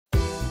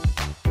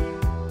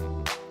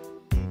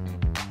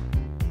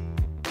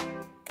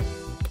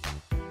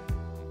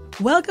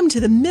Welcome to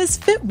the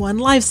Misfit One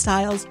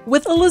Lifestyles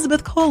with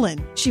Elizabeth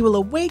Colin. She will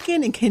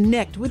awaken and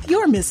connect with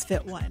your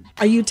Misfit One.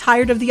 Are you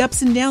tired of the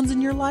ups and downs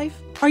in your life?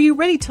 Are you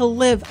ready to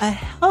live a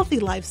healthy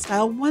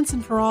lifestyle once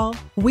and for all?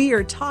 We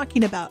are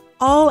talking about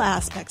all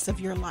aspects of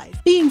your life.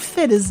 Being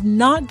fit is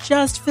not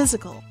just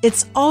physical,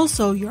 it's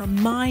also your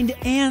mind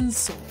and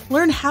soul.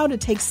 Learn how to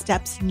take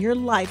steps in your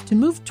life to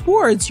move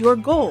towards your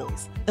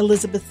goals.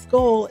 Elizabeth's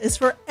goal is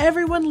for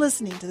everyone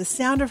listening to the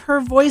sound of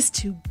her voice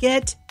to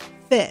get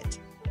fit.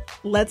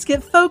 Let's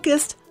get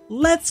focused,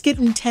 let's get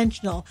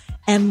intentional,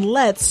 and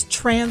let's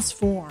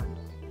transform.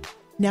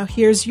 Now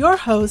here's your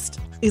host,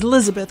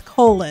 Elizabeth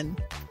Colin.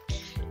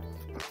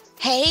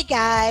 Hey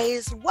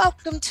guys,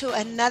 welcome to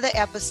another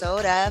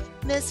episode of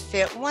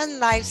Misfit One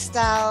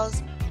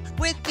Lifestyles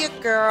with your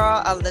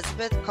girl,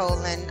 Elizabeth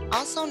Colin,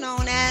 also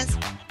known as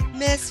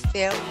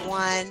Misfit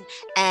One.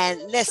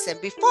 And listen,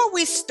 before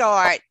we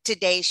start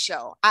today's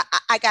show,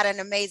 I got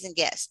an amazing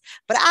guest,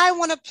 but I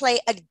want to play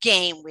a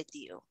game with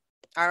you.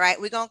 All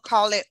right, we're going to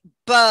call it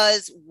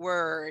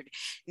Buzzword.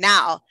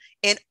 Now,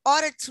 in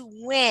order to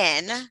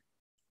win, and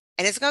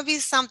it's going to be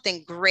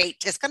something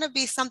great, it's going to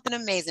be something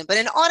amazing, but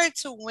in order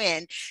to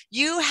win,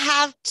 you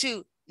have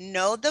to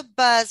know the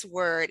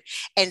buzzword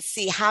and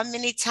see how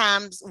many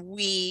times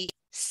we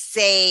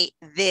say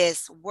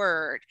this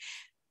word.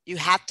 You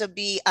have to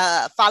be,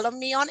 follow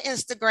me on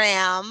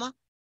Instagram,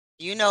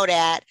 you know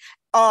that,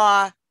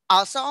 or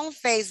also on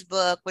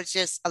Facebook, which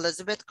is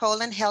Elizabeth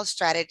Colin Health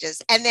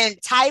Strategist, and then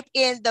type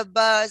in the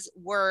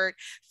buzzword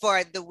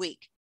for the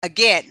week.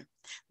 Again,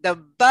 the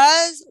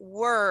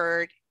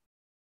buzzword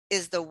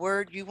is the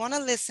word you want to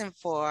listen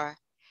for.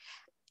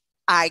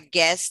 Our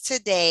guest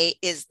today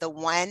is the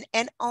one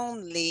and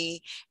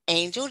only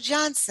Angel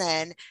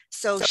Johnson.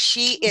 So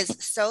she is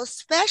so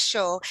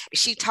special.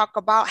 She talk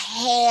about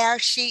hair.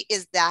 She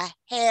is the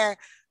hair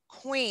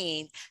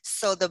queen.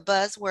 So the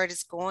buzzword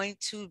is going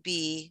to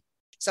be,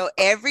 so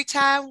every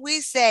time we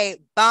say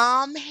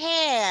bomb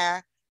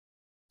hair,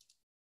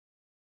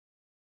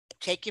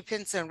 take your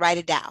pencil and write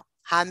it down.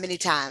 How many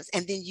times?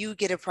 And then you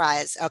get a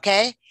prize,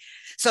 okay?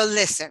 So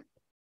listen,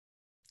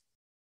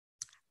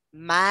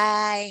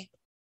 my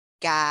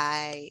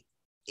guy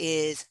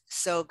is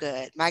so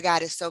good. My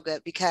God is so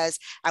good because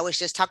I was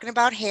just talking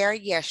about hair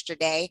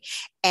yesterday,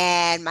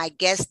 and my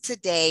guest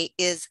today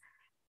is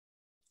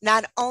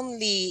not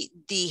only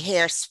the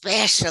hair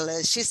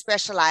specialist, she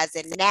specializes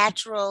in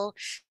natural,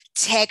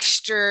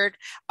 textured,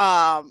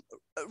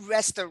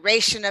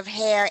 restoration of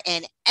hair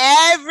and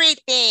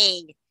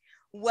everything.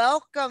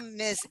 Welcome,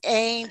 Miss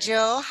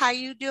Angel. How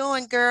you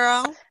doing,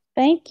 girl?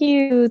 Thank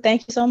you.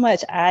 Thank you so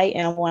much. I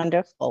am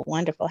wonderful.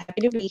 Wonderful.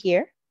 Happy to be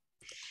here.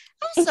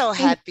 I'm so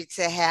happy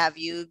to have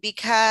you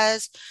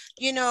because,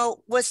 you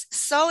know, what's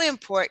so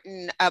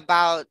important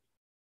about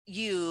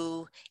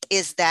you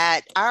is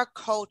that our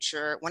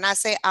culture, when I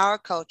say our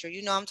culture,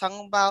 you know, I'm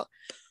talking about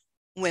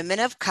women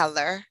of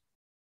color,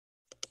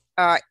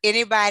 or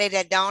anybody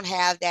that don't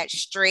have that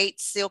straight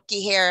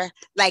silky hair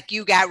like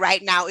you got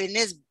right now in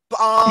this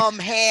bomb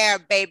hair,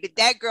 baby.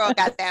 That girl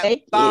got that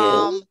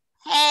bomb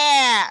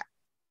hair.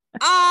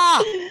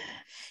 Oh,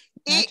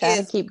 it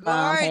is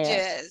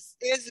gorgeous.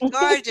 It's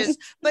gorgeous.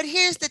 But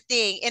here's the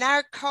thing. In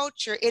our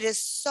culture, it is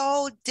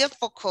so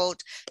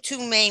difficult to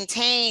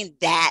maintain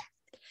that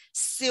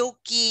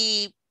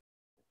silky,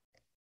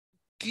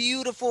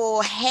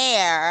 beautiful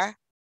hair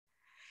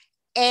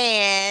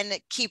and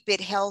keep it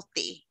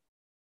healthy.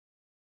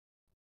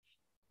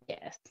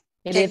 Yes,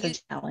 it is a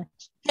challenge.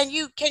 Can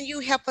you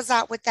help us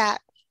out with that?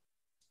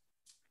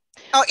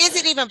 Oh, is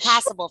it even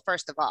possible,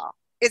 first of all?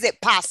 Is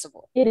it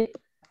possible? It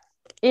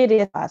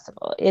is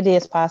possible. It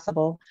is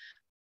possible.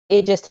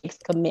 It just takes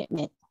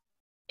commitment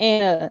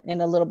and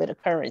a little bit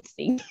of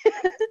currency.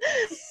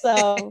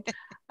 So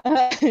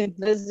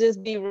let's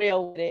just be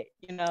real with it.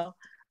 You know,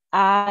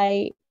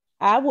 I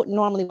would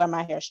normally wear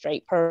my hair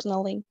straight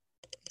personally.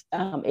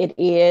 It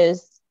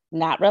is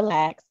not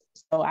relaxed.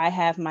 So I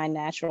have my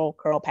natural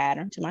curl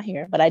pattern to my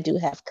hair, but I do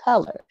have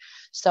color.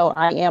 So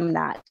I am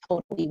not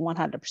totally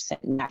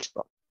 100%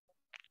 natural.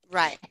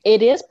 Right.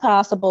 It is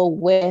possible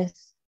with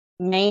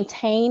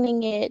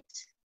maintaining it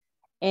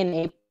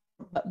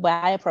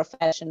by a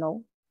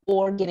professional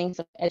or getting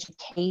some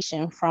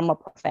education from a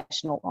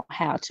professional on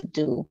how to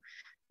do,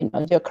 you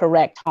know, your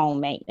correct home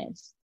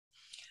maintenance.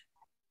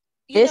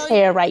 This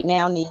hair right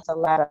now needs a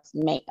lot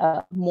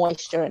of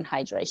moisture and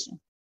hydration.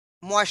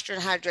 Moisture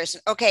and hydration.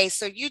 Okay,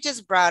 so you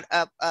just brought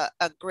up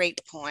a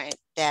great point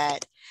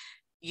that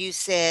you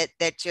said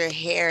that your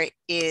hair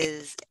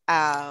is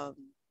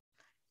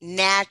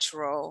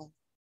natural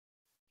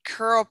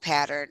curl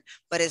pattern,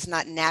 but it's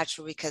not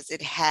natural because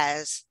it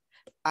has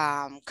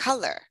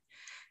color,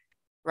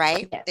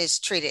 right? Yes. It's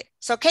treated.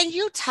 So can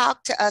you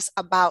talk to us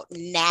about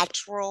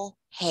natural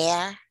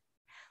hair?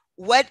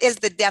 What is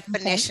the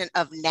definition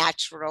of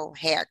natural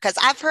hair? Because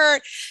I've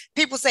heard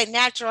people say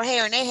natural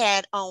hair and they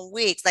had on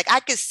wigs. Like I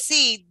could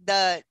see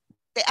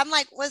I'm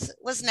like,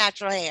 what's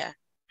natural hair?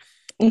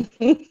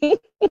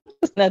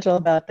 What's natural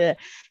about that?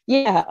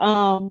 Yeah,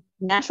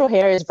 natural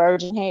hair is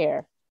virgin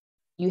hair.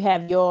 You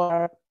have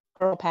your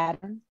curl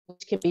pattern,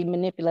 which can be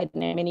manipulated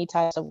in many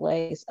types of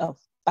ways of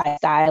by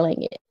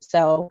styling it.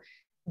 So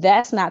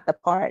that's not the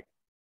part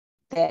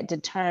that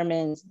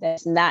determines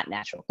that's not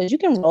natural, because you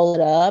can roll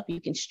it up, you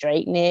can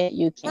straighten it,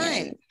 you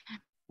can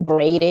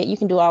braid it, you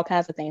can do all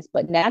kinds of things.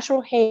 But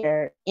natural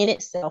hair in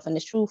itself, in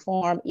its true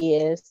form,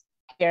 is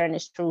hair in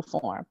its true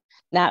form,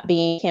 not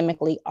being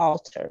chemically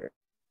altered.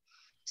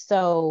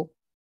 So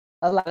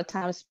a lot of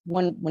times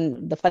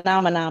when the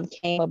phenomenon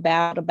came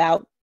about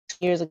 2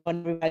 years ago, when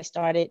everybody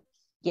started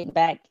getting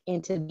back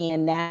into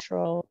being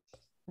natural,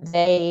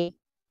 they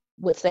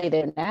would say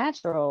they're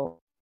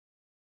natural,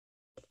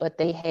 but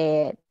they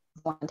had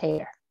blonde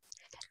hair.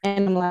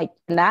 And I'm like,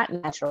 not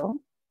natural.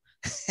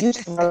 You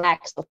should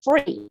relax the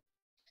free.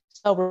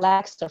 So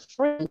relax the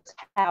free is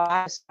how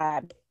I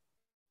describe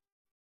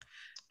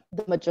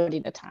the majority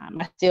of the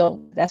time.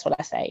 That's what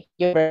I say.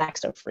 You're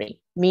relaxer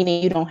free,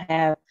 meaning you don't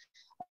have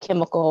a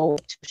chemical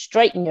to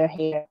straighten your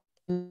hair.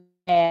 You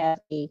have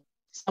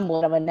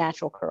somewhat of a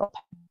natural curl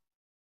pattern.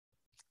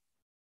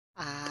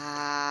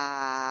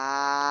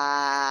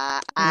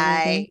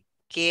 I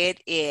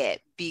get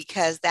it,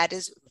 because that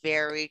is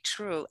very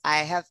true. I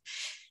have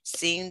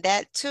seen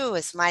that too.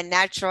 It's my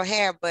natural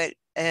hair, but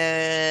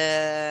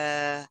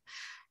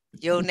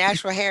your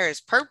natural hair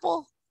is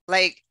purple.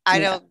 Like, I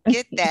don't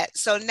get that.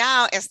 So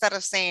now, instead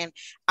of saying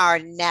our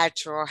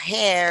natural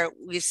hair,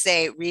 we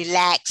say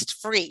relaxed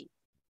free.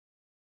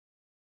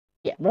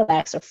 Yeah,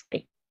 relaxer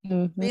free.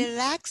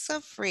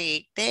 Relaxer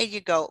free. There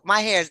you go.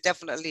 My hair is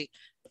definitely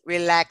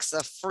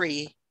relaxer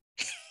free.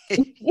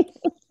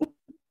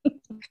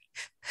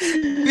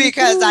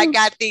 Because I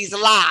got these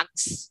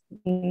locks,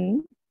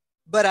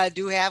 but I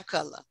do have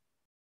color.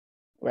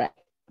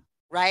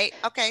 Right.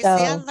 Okay. So,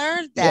 see, I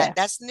learned that. Yeah.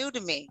 That's new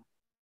to me.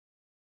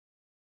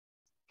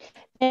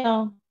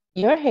 Now,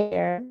 your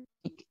hair,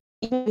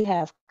 even if you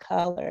have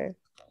color,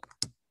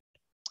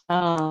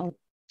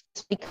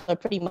 we color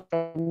pretty much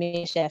from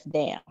mid shaft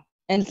down,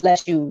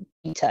 unless you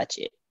touch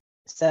it.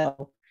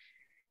 So,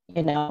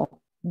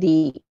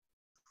 the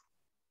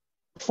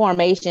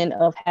formation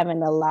of having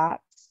the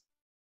locks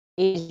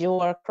is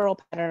your curl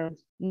pattern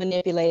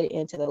manipulated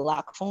into the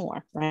lock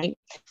form, right?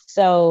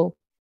 So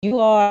you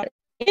are,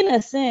 in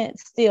a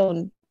sense,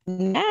 still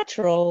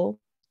natural,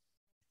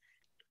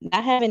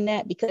 not having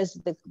that, because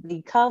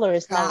the color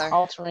is not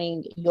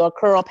altering your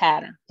curl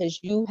pattern, because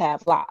you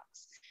have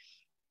locks.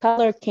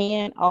 Color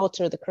can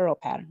alter the curl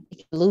pattern.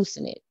 It can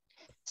loosen it.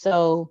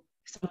 So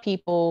some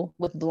people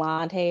with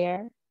blonde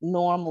hair,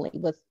 normally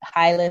with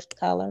high lift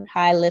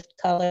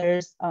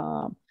colors,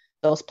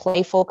 those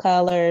playful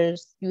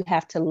colors, you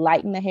have to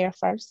lighten the hair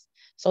first.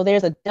 So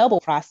there's a double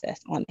process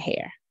on the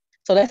hair.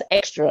 So that's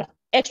extra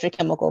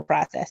chemical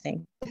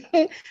processing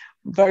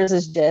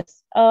versus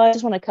just, I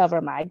just want to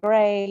cover my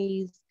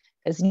grays,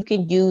 because you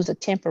can use a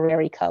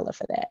temporary color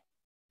for that,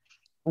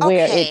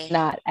 where it's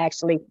not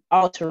actually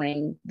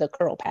altering the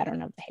curl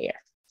pattern of the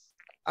hair.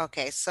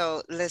 Okay,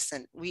 so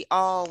listen, we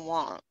all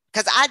want,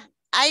 because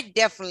I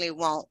definitely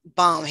want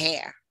bomb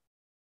hair.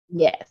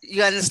 Yes.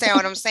 You understand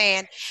what I'm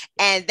saying?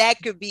 And that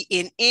could be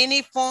in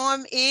any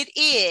form it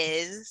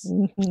is.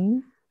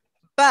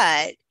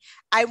 But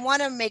I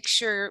want to make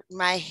sure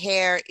my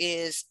hair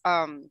is,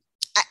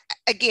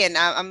 again,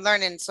 I'm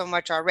learning so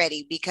much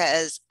already,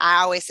 because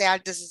I always say,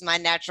 this is my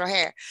natural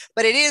hair.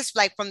 But it is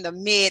like from the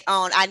mid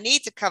on. I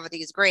need to cover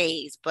these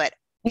grays, but,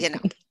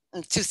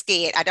 I'm too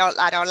scared. I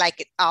don't like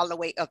it all the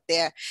way up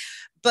there.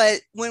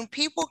 But when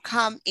people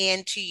come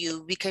into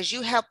you, because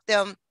you help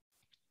them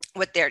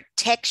with their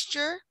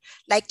texture,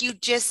 like you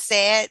just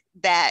said,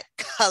 that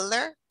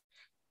color.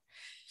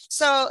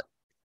 So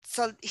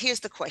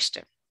here's the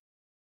question.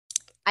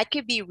 I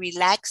could be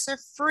relaxer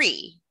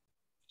free,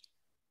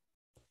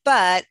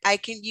 but I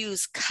can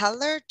use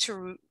color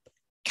to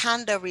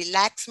kind of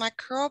relax my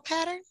curl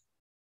pattern.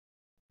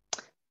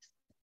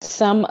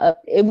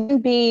 It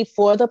wouldn't be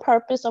for the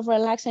purpose of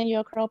relaxing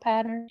your curl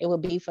pattern. It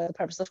would be for the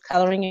purpose of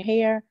coloring your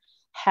hair.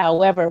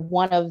 However,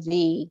 one of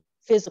the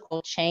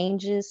physical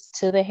changes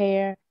to the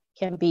hair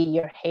can be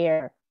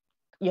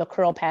your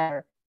curl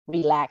pattern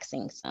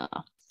relaxing some,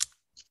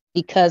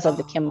 because of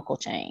the chemical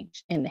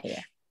change in the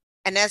hair.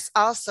 And that's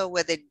also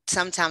where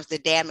sometimes the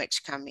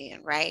damage come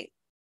in, right?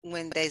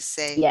 When they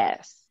say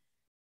yes.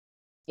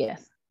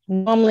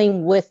 Normally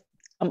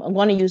I'm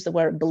going to use the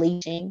word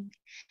bleaching.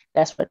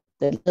 That's what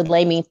the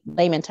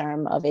layman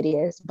term of it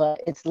is,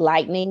 but it's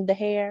lightening the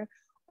hair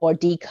or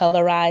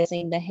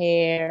decolorizing the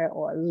hair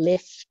or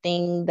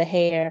lifting the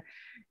hair.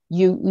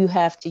 You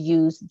have to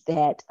use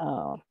that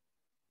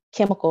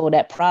chemical,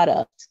 that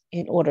product,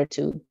 in order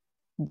to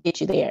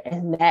get you there.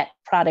 And that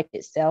product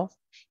itself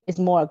is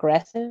more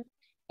aggressive,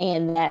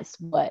 and that's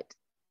what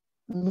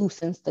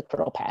loosens the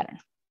curl pattern.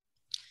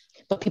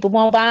 But people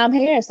won't buy them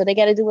hair, so they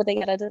got to do what they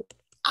got to do.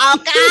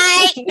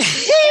 Okay.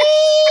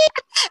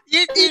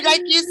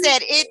 Like you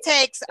said, it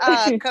takes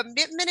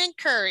commitment and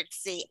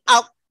currency.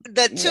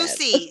 The two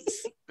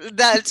C's.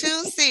 The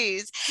two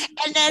C's.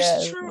 And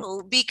that's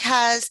true,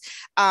 because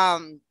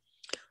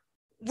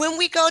when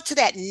we go to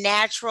that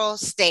natural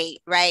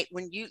state, right?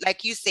 When you,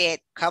 like you said,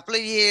 a couple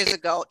of years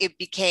ago, it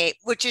became,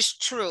 which is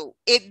true,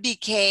 it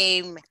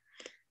became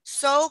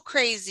so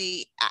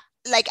crazy.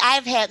 Like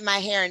I've had my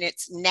hair in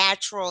its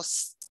natural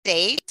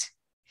state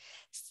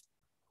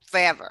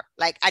forever.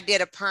 Like I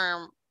did a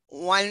perm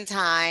one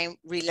time,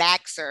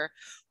 relaxer,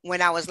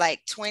 when I was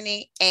like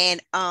 20, and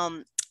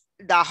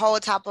the whole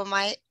top of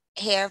my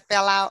hair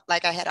fell out.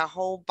 Like I had a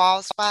whole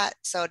bald spot.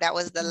 So that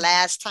was the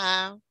last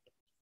time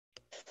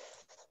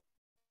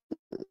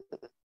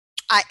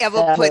I ever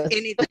That put was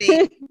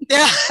anything.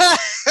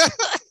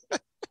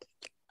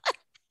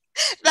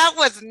 That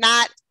was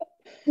not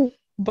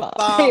bomb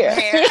bomb hair.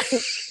 hair.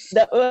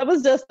 That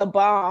was just a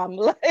bomb.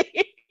 Like,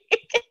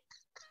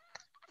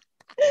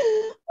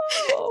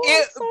 oh,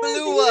 It I'm sorry to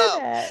blew hear up.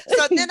 that.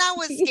 So then I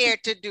was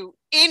scared to do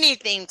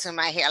anything to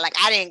my hair. Like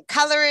I didn't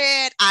color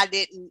it.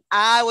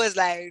 I was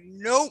like,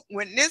 nope,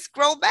 when this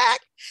grow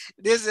back,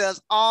 this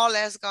is all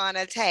that's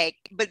gonna take.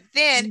 But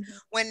then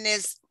when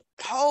this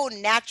whole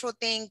natural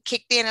thing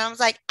kicked in, I was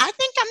like, I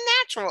think I'm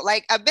natural.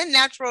 Like I've been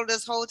natural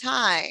this whole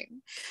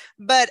time.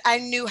 But I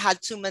knew how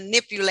to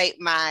manipulate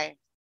my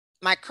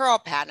curl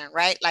pattern,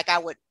 right? Like I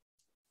would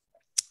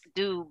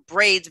do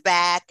braids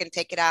back and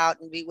take it out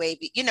and be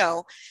wavy,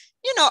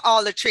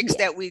 all the tricks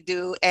Yeah. that we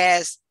do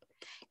as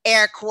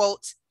air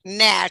quotes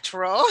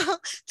natural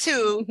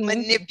to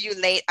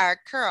manipulate our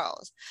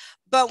curls.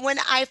 But when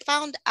I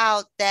found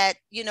out that,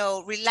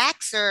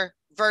 relaxer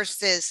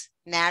versus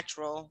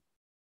natural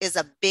is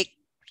a big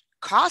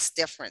cost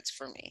difference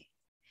for me.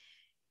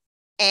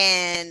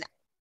 And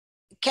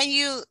can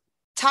you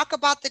talk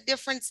about the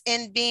difference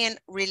in being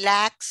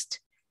relaxed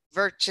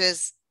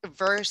versus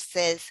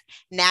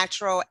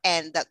natural,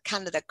 and the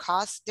kind of the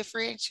cost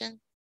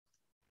differentiation,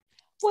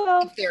 if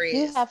Well, there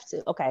you is? have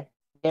to, okay.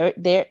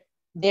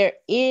 There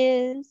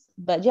is,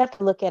 but you have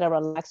to look at a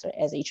relaxer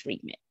as a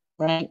treatment,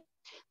 right?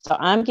 So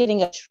I'm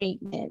getting a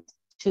treatment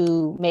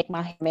to make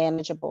my hair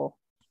manageable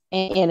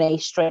in a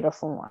straighter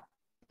form,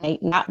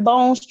 right? Not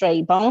bone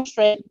straight. Bone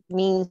straight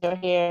means your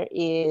hair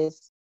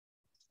is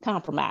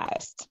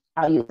compromised.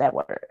 I'll use that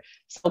word.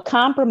 So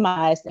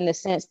compromised in the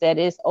sense that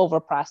it's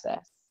over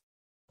processed.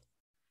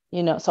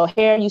 So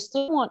hair, you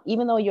still want,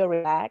 even though you're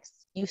relaxed,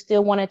 you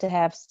still want it to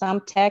have some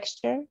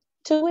texture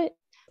to it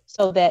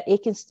so that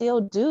it can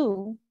still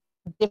do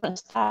different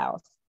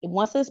styles.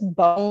 Once it's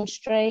bone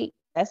straight,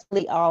 that's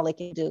really all it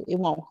can do. It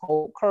won't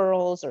hold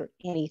curls or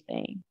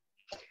anything.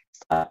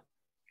 So,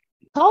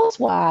 cost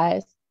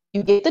wise,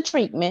 you get the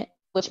treatment,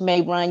 which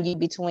may run you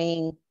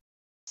between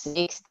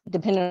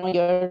depending on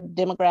your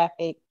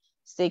demographic,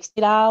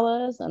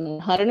 $60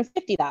 and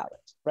 $150,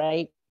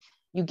 right?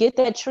 You get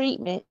that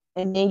treatment,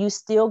 and then you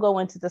still go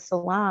into the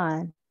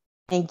salon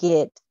and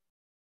get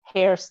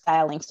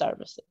hairstyling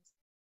services.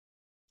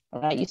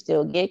 Right? You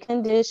still get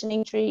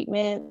conditioning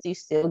treatments. You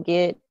still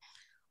get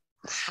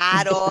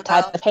Hot different oiled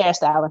types up. of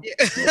hairstyling.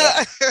 Yeah.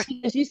 Yeah.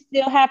 Because you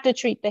still have to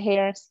treat the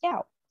hair and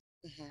scalp.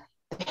 Mhm.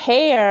 The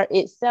hair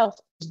itself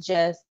is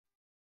just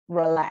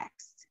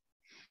relaxed.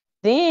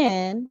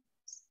 Then,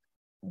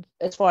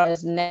 as far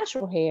as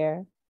natural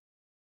hair,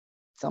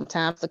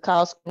 sometimes the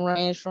cost can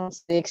range from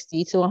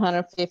 60 to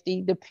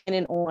 150,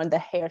 depending on the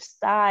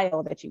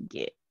hairstyle that you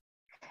get.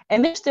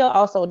 And there's still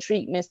also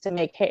treatments to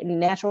make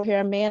natural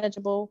hair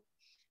manageable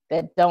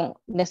that don't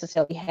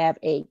necessarily have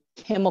a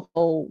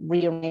chemical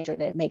rearranger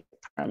that makes it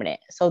permanent.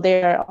 So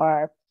there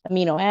are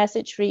amino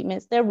acid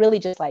treatments. They're really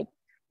just like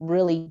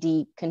really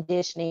deep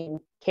conditioning,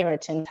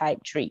 keratin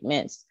type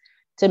treatments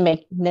to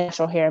make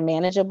natural hair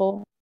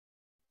manageable.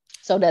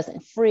 So it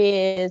doesn't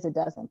frizz, it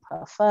doesn't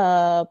puff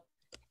up,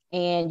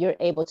 and you're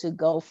able to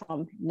go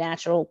from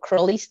natural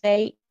curly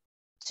state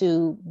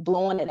to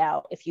blowing it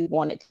out if you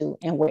wanted to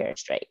and wear it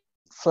straight,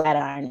 flat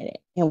iron it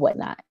and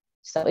whatnot.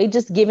 So it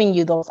just giving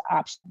you those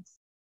options.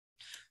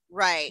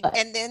 Right. But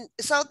And then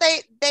so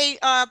they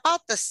are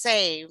about the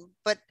same,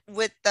 but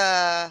with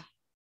the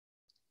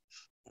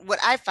what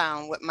I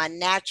found with my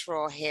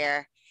natural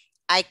hair,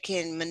 I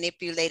can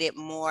manipulate it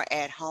more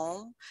at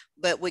home.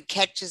 But what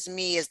catches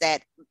me is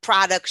that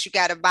products you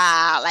gotta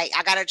buy. Like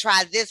I gotta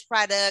try this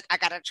product, I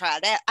gotta try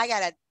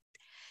that.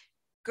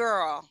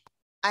 Girl,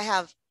 I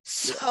have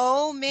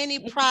so many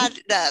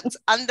products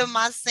under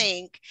my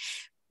sink.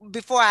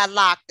 Before I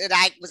locked it,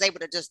 I was able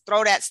to just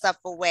throw that stuff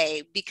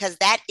away because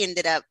that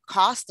ended up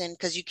costing,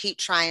 because you keep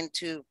trying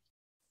to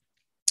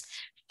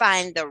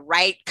find the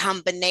right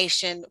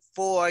combination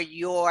for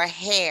your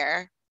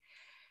hair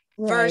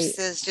right.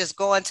 versus just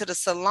going to the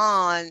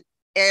salon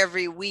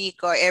every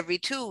week or every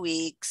 2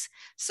 weeks.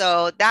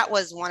 So that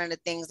was one of the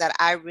things that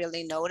I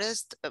really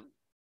noticed,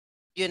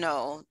 you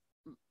know,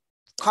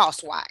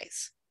 cost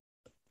wise.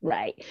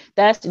 Right.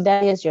 That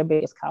is your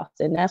biggest cost.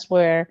 And that's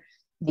where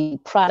the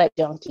product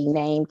junkie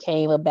name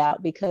came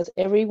about, because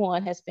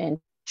everyone has been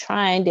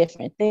trying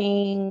different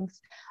things.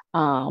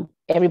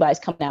 Everybody's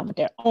coming out with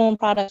their own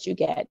products. You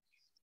get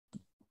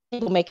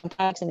people making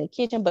products in the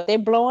kitchen, but they're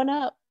blowing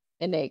up,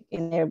 and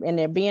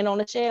they're being on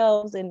the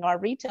shelves in our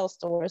retail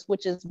stores,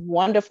 which is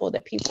wonderful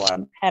that people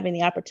are having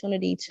the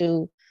opportunity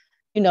to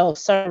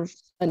serve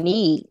a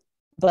need,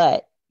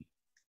 but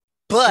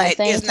at the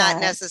same it's not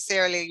time,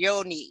 necessarily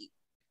your need.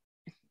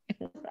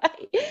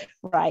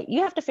 right.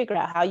 You have to figure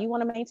out how you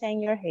want to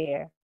maintain your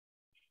hair.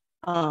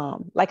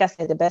 Like I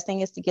said, the best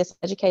thing is to get some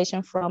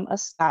education from a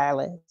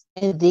stylist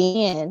and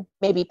then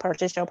maybe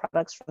purchase your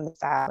products from the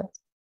stylist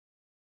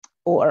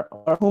or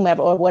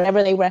whomever or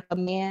whatever they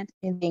recommend,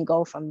 and then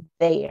go from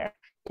there.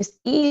 It's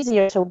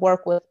easier to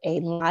work with a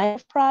line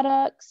of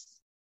products.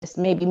 It's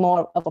maybe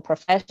more of a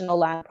professional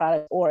line of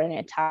products or an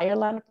entire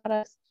line of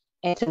products,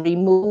 and to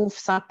remove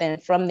something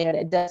from there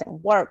that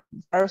doesn't work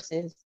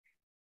versus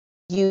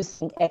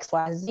using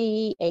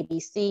XYZ,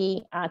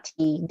 ABC,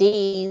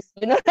 RTDs.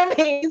 You know what I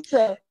mean?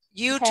 So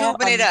you have YouTubing all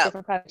it these up.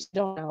 different products you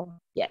don't know.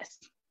 Yes.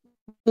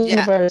 Yeah.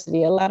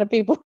 University. A lot of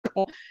people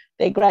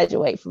they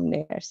graduate from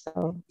there.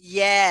 So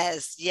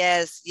Yes,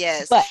 yes,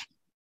 yes. but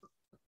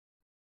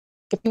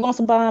if you want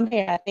some bomb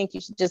hair, I think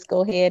you should just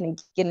go ahead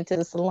and get into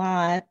the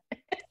salon.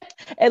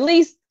 At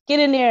least get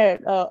in there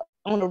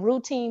on a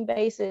routine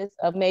basis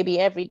of maybe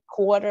every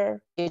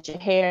quarter. Get your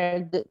hair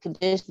good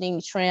conditioning,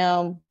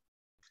 trim,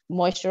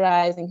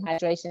 moisturizing,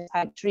 hydration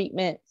type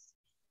treatments,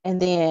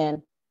 and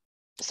then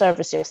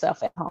service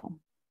yourself at home.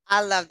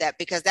 I love that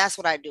because that's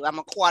what I do. I'm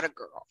a quarter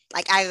girl.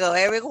 Like I go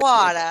every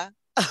quarter.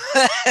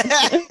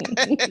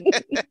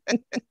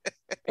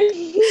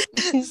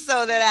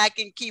 So that I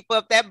can keep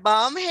up that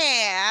bum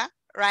hair,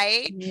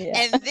 right? Yeah.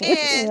 And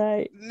then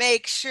Right.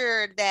 make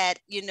sure that,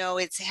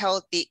 it's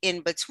healthy in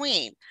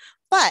between.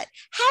 But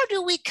how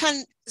do we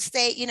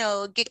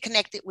get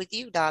connected with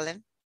you,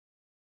 darling?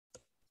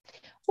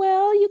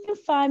 Well, you can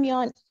find me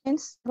on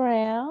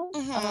Instagram.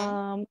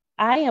 Mm-hmm.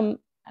 I am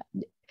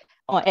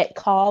at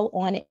Call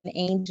on an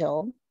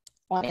Angel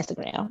on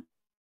Instagram.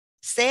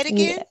 Say it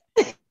again.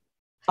 Yeah.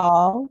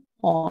 Call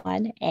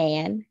on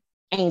an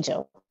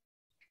Angel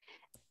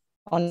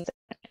on Instagram.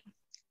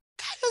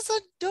 That is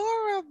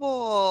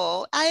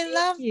adorable. I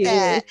love You.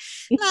 that.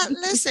 Now,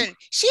 listen,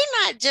 she's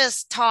not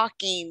just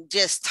talking.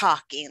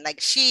 Like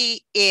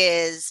she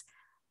is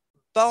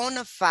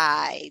bona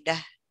fide.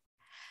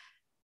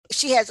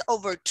 She has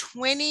over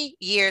 20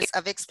 years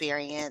of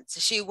experience.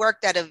 She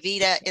worked at a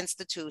Vita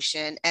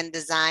institution and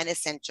design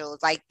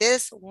essentials. Like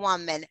this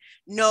woman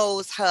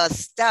knows her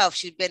stuff.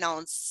 She's been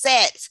on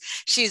sets.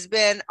 She's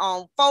been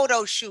on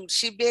photo shoots.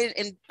 She's been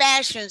in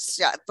fashion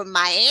shows from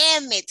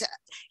Miami to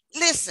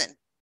listen.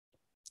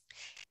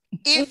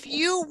 If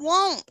you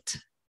want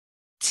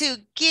to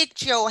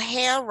get your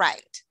hair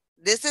right,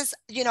 this is,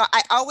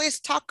 I always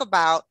talk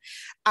about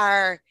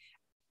our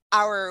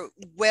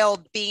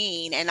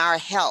well-being and our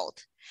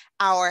health.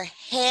 Our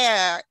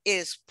hair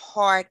is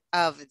part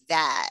of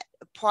that.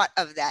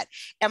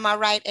 Am I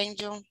right,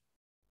 Angel?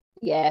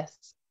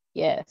 Yes.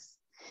 Yes.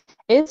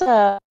 It's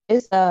a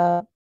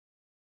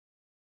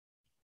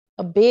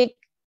big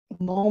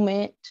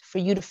moment for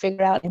you to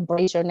figure out,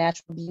 embrace your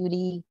natural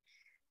beauty.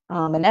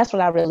 And that's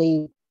what I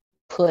really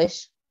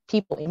push,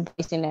 people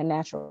embracing their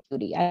natural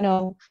beauty. I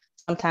know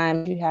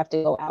sometimes you have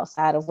to go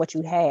outside of what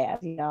you have.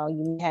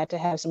 You have to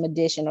have some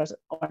addition or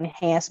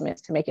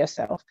enhancements to make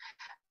yourself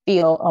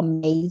feel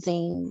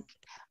amazing.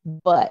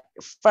 But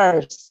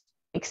first,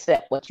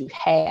 accept what you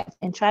have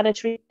and try to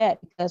treat that,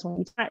 because when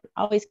you start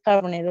always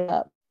covering it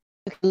up,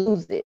 you can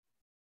lose it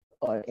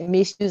or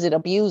misuse it,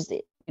 abuse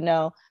it.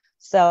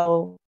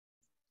 So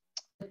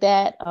with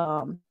that,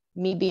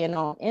 me being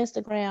on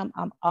Instagram,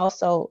 I'm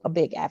also a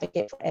big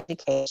advocate for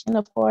education,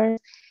 of course.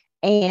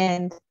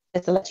 And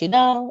just to let you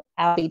know,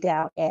 I'll be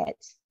down at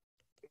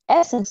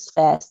Essence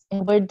Fest,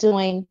 and we're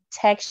doing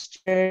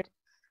textured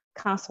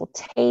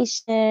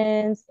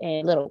consultations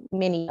and little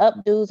mini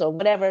updos or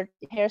whatever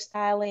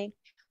hairstyling.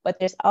 But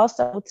there's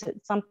also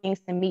some things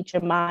to meet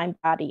your mind,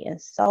 body,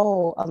 and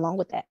soul along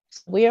with that.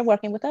 So we are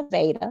working with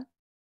Aveda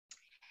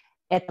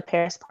at the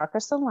Paris Parker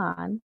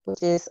Salon,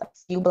 which is a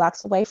few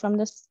blocks away from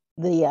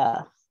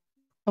the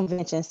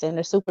convention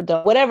center,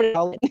 Superdome, whatever they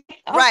call it.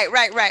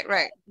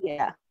 Right.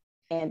 Yeah,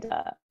 and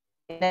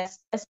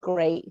that's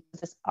great.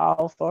 It's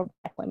all for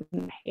Black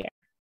women hair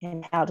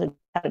and how to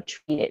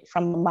treat it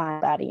from a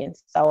mind, body, and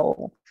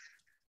soul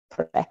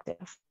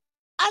perspective.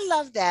 I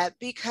love that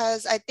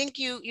because I think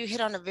you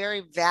hit on a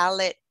very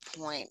valid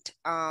point.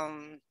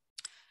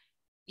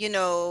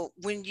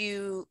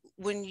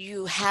 When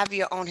you have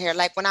your own hair,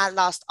 like when I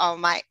lost all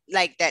my,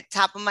 like that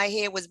top of my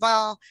head was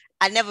bald.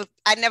 I never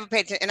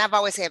paid attention, and I've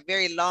always had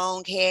very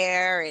long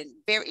hair and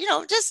very,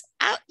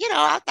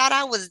 I thought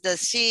I was the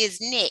shiz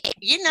Nick,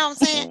 you know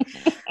what I'm saying?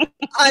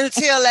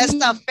 Until that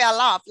stuff fell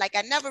off. Like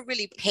I never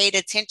really paid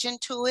attention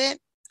to it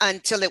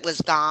until it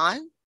was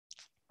gone.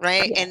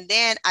 Right. Yeah. And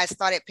then I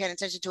started paying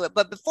attention to it.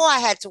 But before I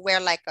had to wear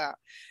like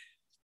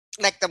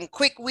them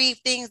quick weave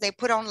things they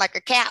put on like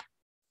a cap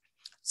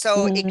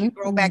so it can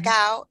grow back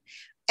out.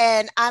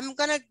 And I'm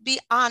going to be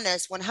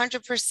honest,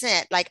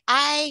 100%. Like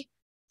I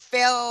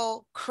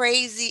fell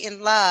crazy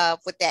in love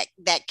with that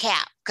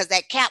cap, because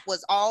that cap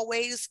was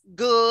always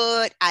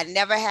good. I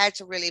never had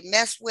to really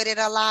mess with it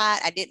a lot.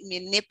 I didn't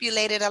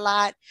manipulate it a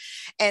lot.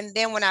 And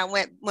then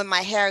when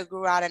my hair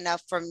grew out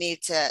enough for me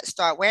to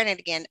start wearing it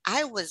again,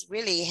 I was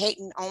really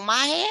hating on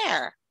my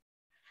hair.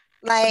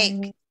 Like,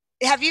 Mhm.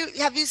 have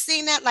you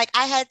seen that? Like,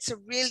 I had to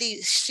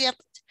really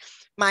shift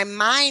my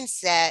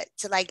mindset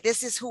to, like,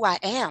 this is who I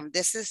am.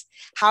 This is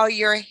how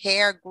your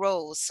hair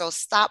grows. So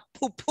stop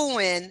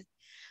poo-pooing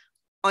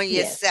on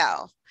Yes,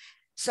 yourself.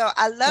 So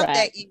I love right.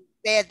 that you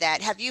said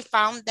that. Have you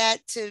found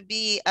that to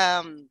be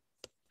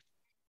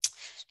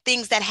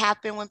things that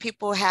happen when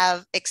people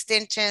have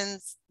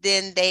extensions,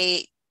 then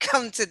they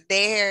come to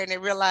their hair and they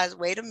realize,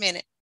 wait a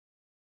minute.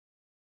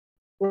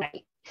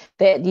 Right.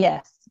 That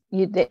yes,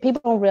 that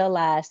people don't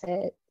realize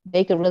that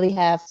they could really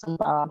have some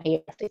bomb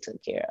hair if they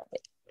took care of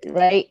it.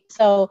 Right.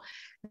 So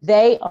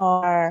they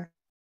are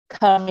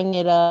covering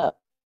it up.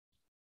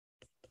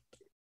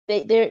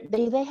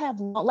 They have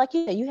like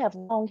you said, you have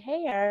long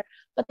hair,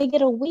 but they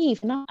get a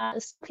weave. And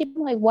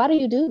people are like, why do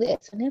you do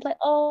this? And they're like,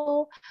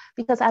 oh,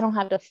 because I don't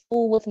have to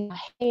fool with my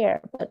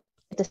hair. But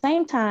at the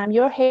same time,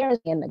 your hair is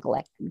being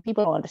neglected.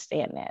 People don't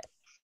understand that.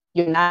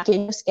 You're not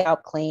getting your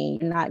scalp clean.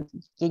 You're not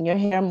getting your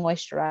hair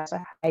moisturized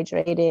or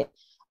hydrated.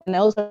 And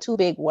those are two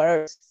big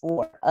words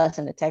for us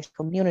in the texture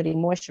community: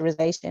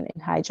 moisturization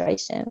and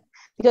hydration,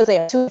 because they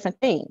are two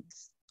different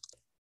things.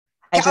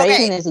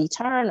 Hydration Okay. is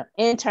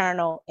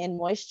internal, and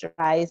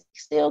moisturize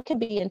still can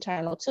be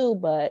internal too,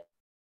 but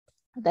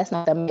that's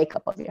not the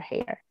makeup of your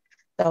hair.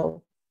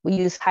 So we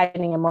use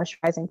hydrating and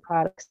moisturizing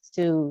products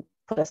to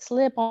put a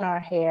slip on our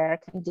hair,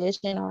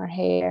 condition our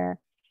hair,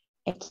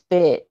 and keep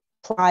it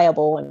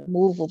pliable and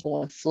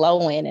movable and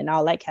flowing and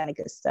all that kind of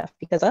good stuff.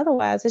 Because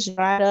otherwise, it's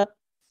dried up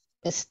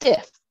and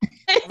stiff.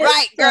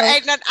 Right, girl. So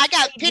Ain't nothing, I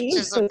got it pictures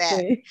needs of to that.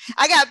 be.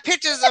 I got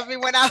pictures of me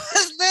when I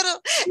was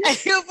little,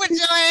 and you put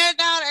your hair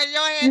down,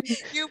 and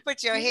you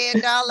put your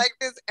head down like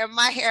this, and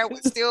my hair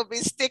would still be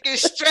sticking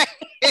straight.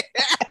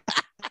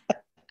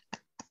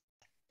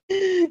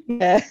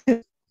 Yeah.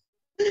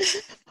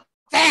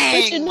 But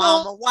Dang,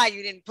 mama, why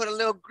you didn't put a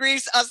little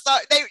grease or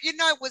something?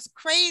 It was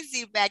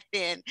crazy back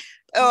then.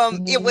 It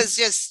mm-hmm. was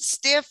just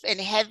stiff and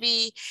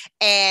heavy.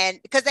 And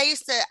because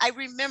I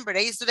remember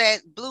they used to do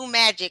that blue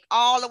magic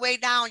all the way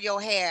down your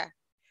hair.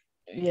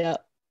 Yeah.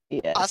 I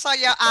Yes. saw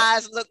your Yeah.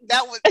 eyes look,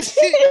 that was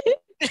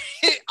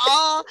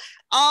all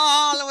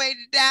all the way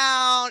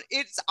down.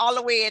 It's all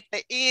the way at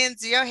the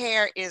ends. Your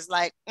hair is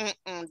like,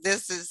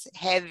 this is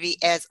heavy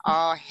as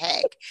all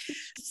heck.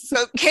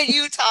 So can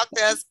you talk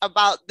to us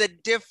about the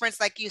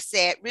difference, like you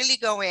said, really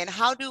go in?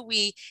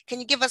 Can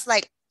you give us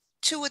like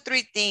two or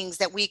three things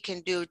that we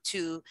can do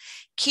to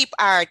keep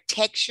our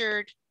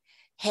textured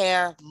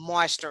hair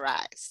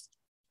moisturized?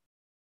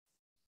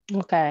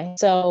 Okay.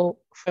 So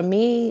for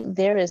me,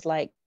 there is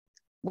like,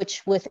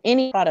 which with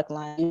any product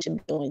line, you should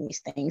be doing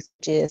these things,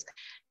 which is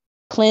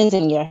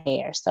cleansing your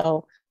hair.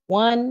 So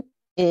one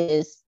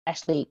is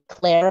actually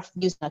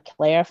using a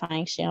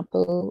clarifying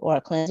shampoo or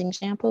a cleansing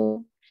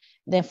shampoo,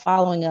 then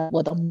following up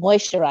with a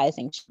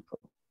moisturizing shampoo.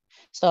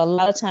 So a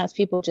lot of times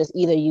people just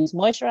either use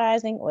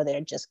moisturizing or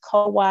they're just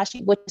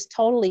co-washing, which is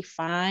totally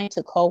fine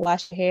to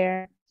co-wash your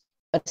hair.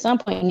 But at some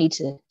point you need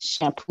to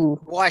shampoo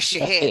Wash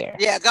your your hair. hair.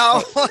 Yeah,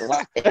 go.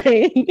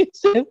 Right?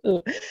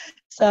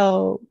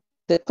 So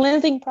the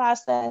cleansing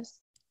process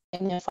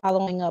and then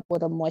following up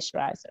with a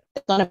moisturizer.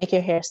 It's going to make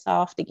your hair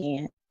soft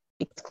again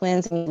because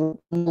cleansing,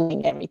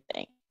 removing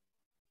everything.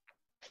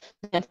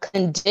 And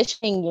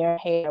conditioning your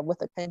hair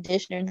with a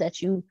conditioner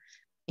that you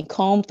can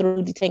comb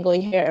through,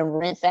 detangle your hair, and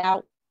rinse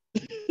out.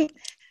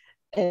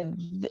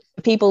 And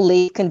people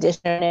leave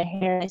conditioner in their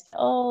hair and they say,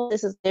 oh,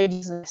 they're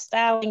using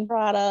styling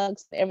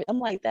products. I'm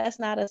like, that's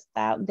not a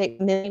style. They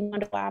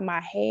wonder why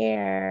my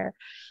hair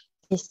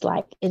it's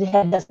like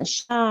doesn't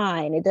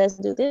shine. It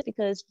doesn't do this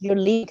because you're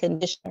leaving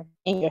conditioner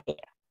in your hair.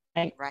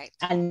 Right? Right.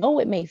 I know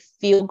it may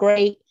feel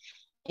great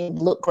and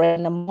look great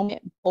in the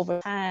moment.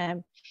 Over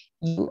time,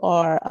 you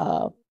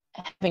are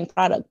having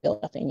product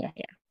built up in your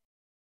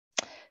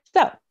hair.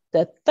 So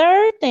the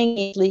third thing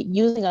is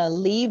using a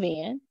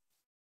leave-in.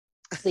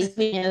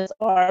 Leave-ins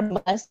are a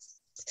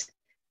must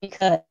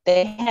because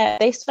they have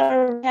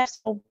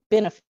some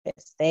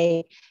benefits.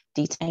 They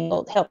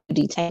help you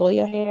detangle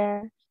your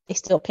hair. They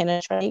still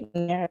penetrate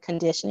in their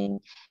conditioning,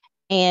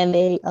 and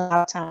they a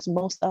lot of times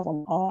most of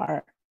them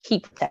are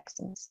heat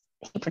protectants.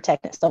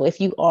 So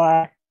if you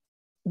are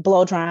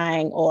blow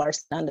drying or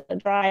under the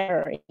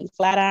dryer or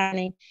flat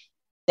ironing,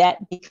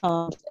 that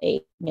becomes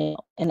an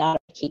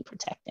automatic heat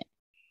protectant.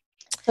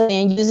 So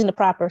then using the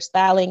proper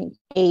styling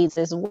aids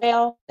as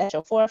well. That's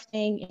your fourth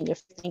thing. And your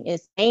fifth thing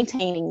is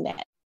maintaining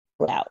that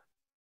throughout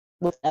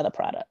with another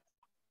product.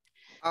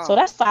 So Oh,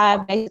 that's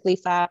basically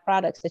five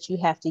products that you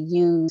have to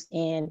use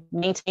in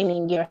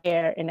maintaining your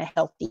hair in a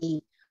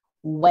healthy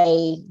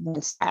way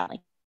when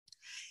styling.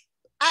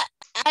 I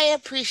I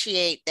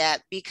appreciate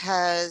that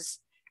because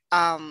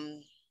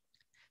um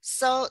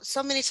so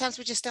many times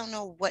we just don't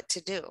know what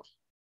to do.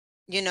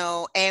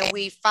 and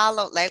we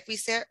followed, like we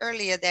said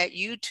earlier, that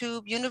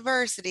YouTube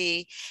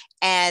University,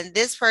 and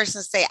this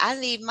person say, I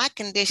leave my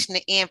conditioner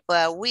in for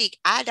a week.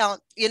 I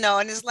don't,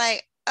 and it's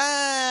like,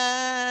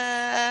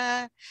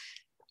 I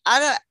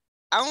don't,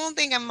 I don't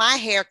think my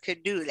hair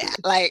could do that.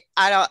 Like,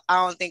 I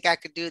don't think I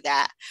could do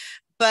that.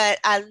 But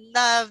I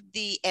love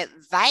the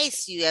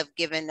advice you have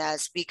given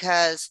us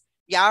because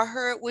y'all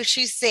heard what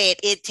she said.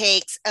 It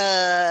takes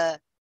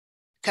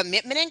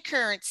commitment and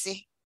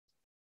currency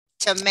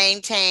to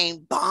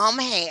maintain bomb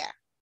hair.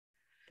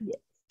 Yeah.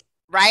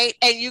 Right?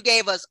 And you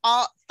gave us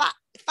all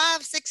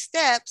five, 6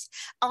 steps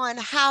on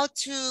how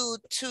to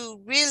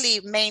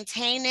really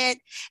maintain it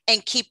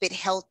and keep it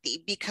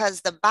healthy.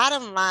 Because the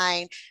bottom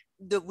line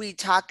that we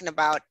talking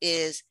about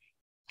is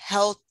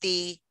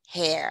healthy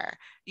hair.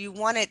 You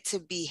want it to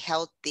be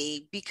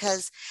healthy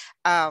because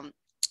I've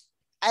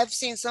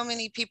seen so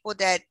many people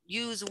that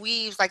use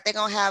weaves like they're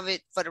gonna have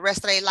it for the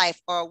rest of their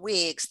life, or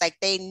wigs like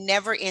they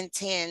never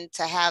intend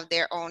to have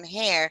their own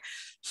hair,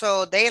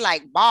 so they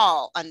like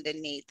ball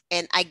underneath.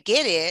 And I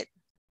get it.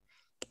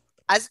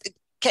 I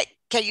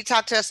can you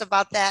talk to us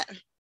about that?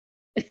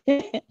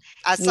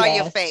 I saw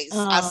your Yes. face.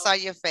 I saw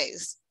your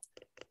face.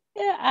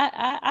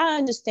 Yeah, I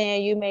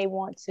understand you may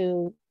want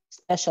to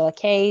special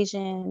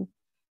occasion,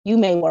 you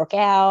may work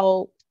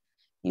out,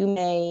 you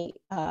may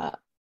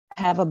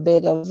have a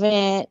big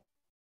event,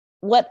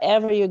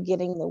 whatever you're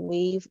getting the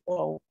weave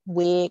or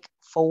wig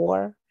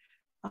for.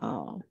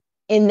 Um,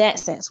 in that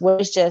sense, where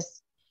it's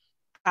just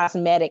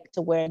cosmetic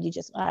to where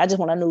I just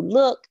want a new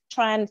look,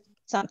 trying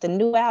something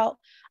new out.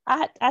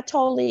 I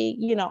totally,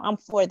 I'm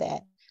for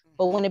that.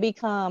 But when it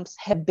becomes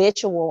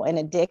habitual and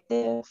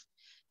addictive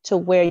to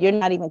where you're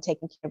not even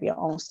taking care of your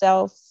own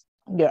self,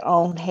 your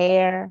own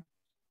hair,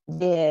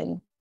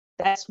 then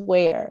that's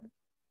where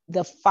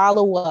the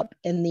follow-up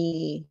and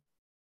the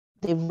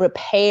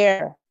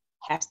repair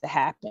has to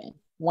happen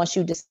once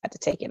you decide to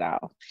take it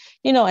off.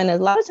 And a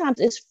lot of times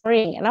it's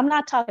free. And I'm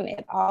not talking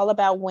at all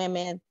about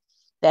women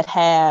that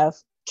have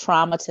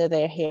trauma to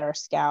their hair,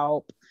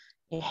 scalp,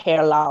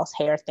 hair loss,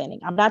 hair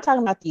thinning. I'm not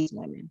talking about these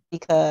women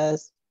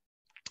because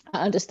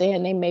I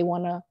understand they may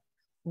want to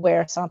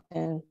wear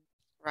something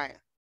Right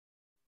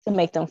to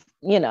make them,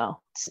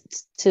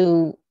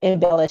 to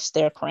embellish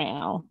their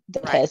crown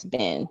that has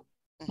been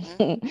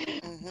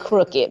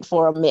crooked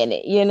for a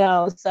minute,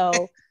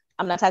 So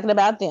I'm not talking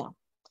about them.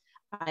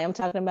 I am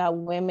talking about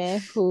women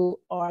who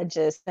are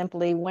just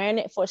simply wearing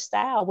it for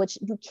style, which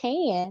you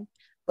can,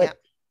 but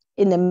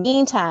in the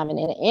meantime and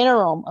in the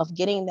interim of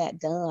getting that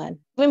done,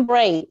 even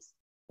braids,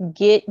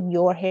 get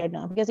your hair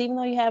done. Because even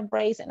though you have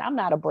braids, and I'm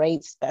not a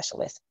braid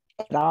specialist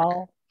at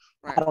all,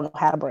 I don't know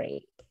how to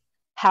braid.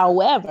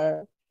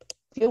 However,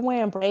 if you're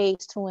wearing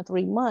braids 2 and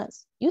 3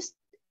 months,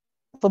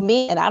 for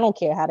me, and I don't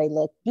care how they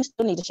look, you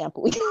still need to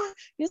shampoo.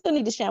 You still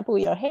need to shampoo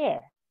your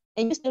hair,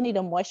 and you still need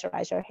to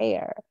moisturize your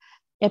hair.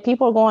 And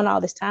people are going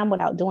all this time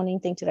without doing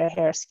anything to their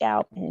hair,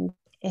 scalp, and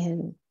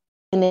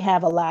they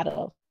have a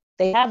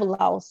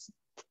loss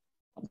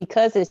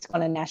because it's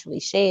going to naturally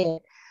shed.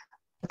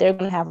 But they're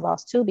going to have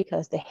loss too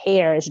because the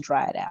hair is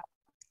dried out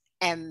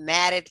and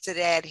matted to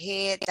that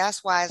head.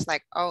 That's why it's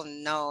like, oh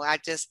no,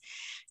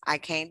 I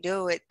can't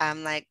do it.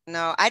 I'm like,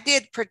 no. I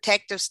did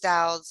protective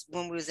styles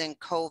when we was in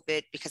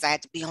COVID because I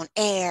had to be on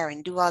air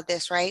and do all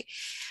this, right?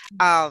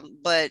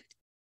 But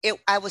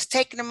I was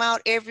taking them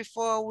out every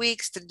 4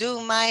 weeks to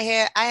do my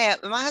hair.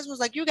 My husband was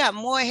like, you got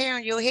more hair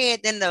on your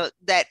head than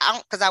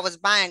because I was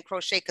buying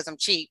crochet because I'm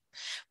cheap,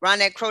 run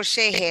that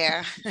crochet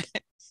hair.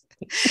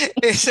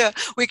 So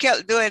we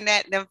kept doing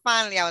that. And then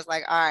finally I was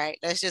like, all right,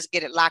 let's just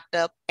get it locked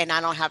up and I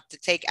don't have to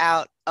take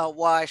out a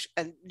wash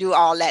and do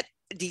all that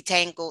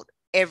detangled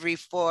every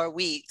 4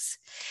 weeks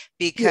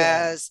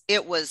because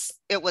it was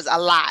a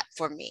lot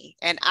for me.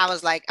 And I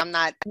was like, I'm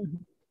not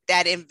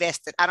that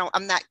invested.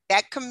 I'm not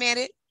that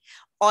committed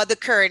or the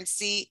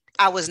currency.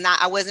 I wasn't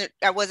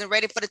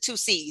ready for the 2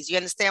 C's. You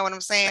understand what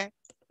I'm saying?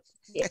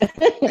 Yeah.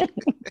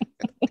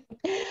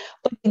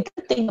 But the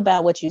good thing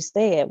about what you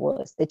said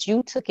was that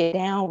you took it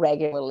down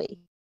regularly.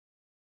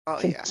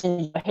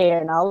 Your hair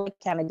and all that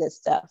kind of good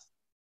stuff,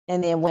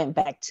 and then went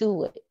back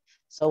to it.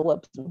 So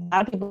what a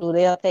lot of people do,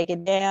 they'll take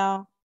it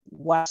down,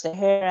 wash their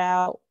hair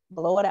out,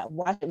 blow it out,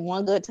 wash it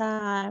one good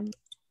time,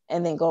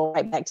 and then go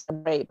right back to the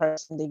braid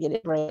person to get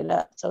it braided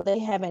up. So they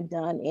haven't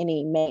done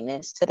any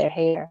maintenance to their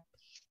hair.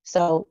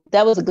 So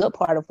that was a good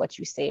part of what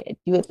you said.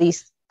 You at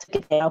least took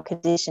it down,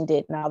 conditioned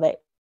it, and all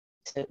that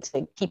to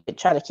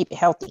try to keep it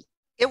healthy.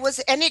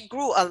 And it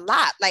grew a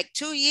lot, like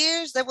 2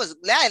 years. That was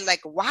like,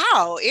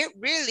 wow, it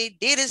really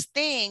did its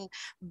thing.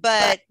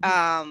 But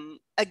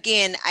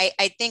again,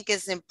 I think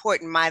it's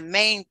important. My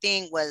main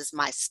thing was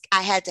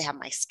I had to have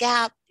my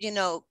scalp,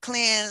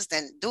 cleansed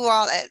and do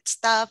all that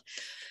stuff.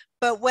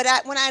 But when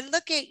I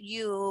look at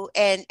you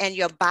and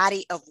your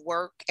body of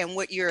work and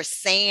what you're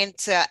saying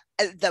to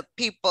the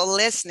people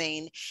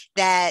listening,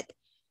 that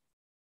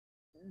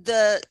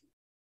the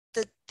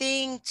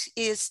thing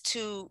is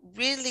to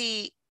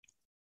really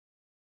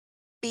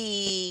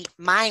be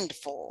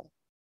mindful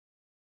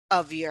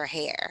of your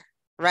hair,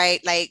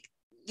 right? Like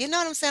You know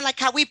what I'm saying? Like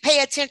how we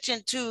pay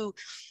attention to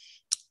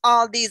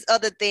all these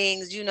other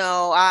things,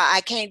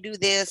 I can't do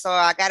this, or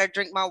I got to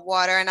drink my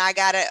water, and I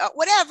got to,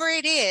 whatever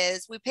it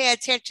is, we pay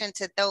attention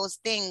to those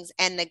things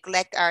and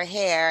neglect our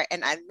hair.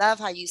 And I love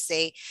how you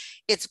say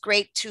it's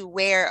great to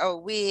wear a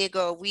wig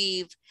or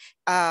weave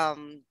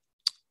um,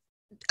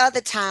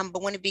 other time,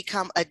 but when it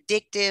become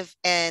addictive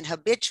and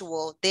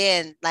habitual,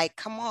 then like,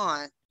 come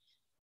on,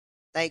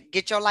 like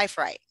get your life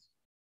right.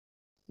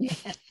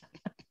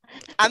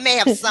 I may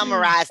have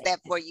summarized that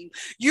for you.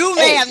 You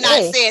may have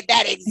not said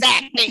that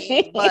exact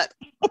thing, but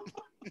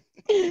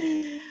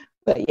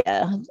but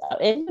yeah,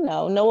 and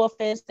no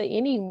offense to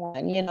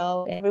anyone,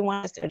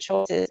 everyone has their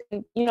choices.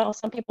 And,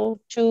 some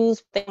people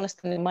choose what they want to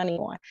spend their money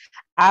on.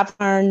 I've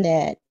learned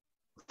that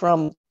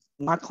from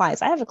my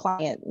clients. I have a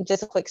client,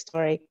 just a quick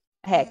story.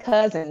 I had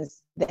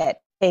cousins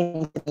that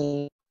came to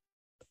me,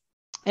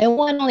 and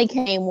one only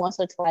came once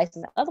or twice,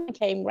 and the other one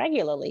came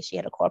regularly. She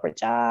had a corporate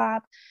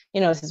job.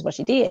 This is what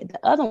she did. The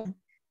other one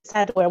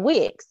decided to wear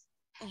wigs.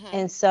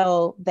 And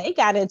so they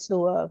got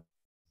into a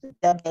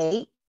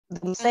debate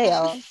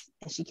themselves.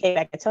 And she came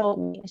back and told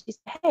me, and she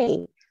said,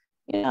 hey,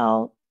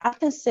 I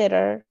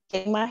consider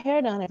getting my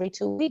hair done every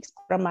 2 weeks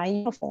from my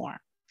uniform.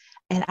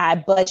 And I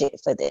budget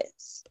for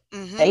this.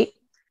 Right?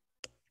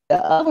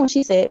 The other one,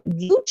 she said,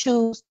 you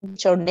choose to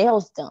get your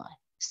nails done.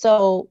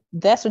 So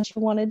that's what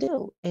you want to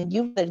do. And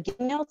you better get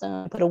nails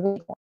done and put a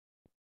wig on.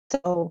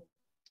 So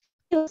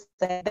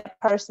that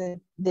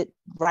person that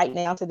right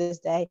now to this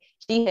day,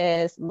 she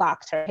has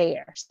locked her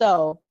hair.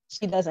 So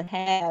she doesn't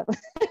have,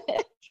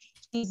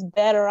 she's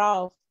better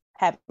off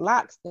having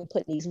locks than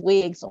putting these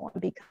wigs on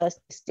because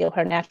it's still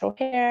her natural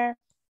hair.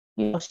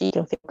 She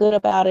can feel good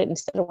about it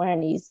instead of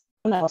wearing these,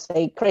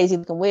 say crazy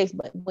looking wigs.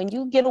 But when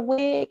you get a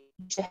wig,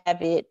 you should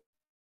have it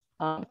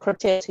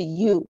curtailed to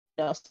you.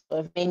 So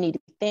if they need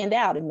to be thinned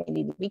out, it may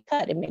need to be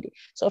cut.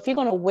 So if you're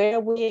going to wear a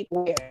wig,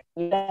 wear it.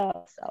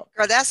 So.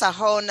 Girl, that's a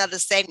whole nother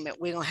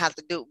segment we're going to have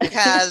to do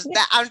because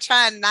I'm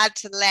trying not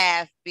to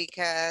laugh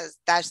because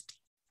that's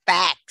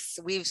facts.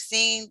 We've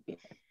seen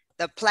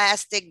the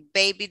plastic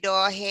baby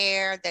doll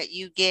hair that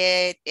you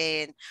get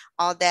and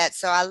all that.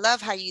 So I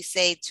love how you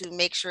say to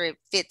make sure it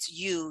fits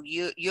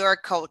your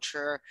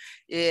culture,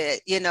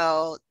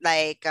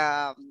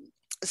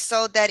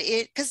 so that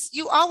because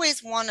you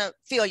always want to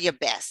feel your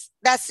best.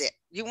 That's it.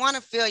 You want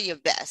to feel your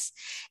best.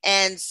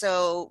 And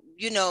so,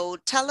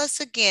 tell us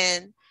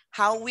again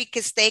how we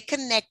can stay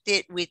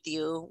connected with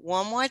you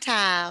one more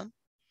time.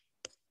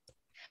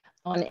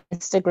 On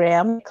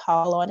Instagram,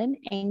 call on an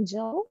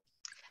angel.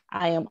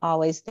 I am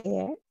always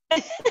there.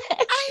 When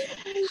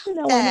you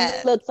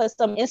look for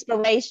some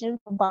inspiration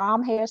for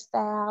bomb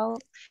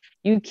hairstyles,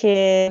 you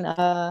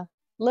can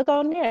look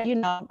on there.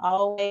 I'm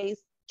always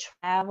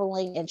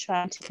traveling and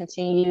trying to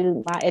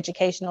continue my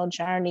educational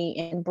journey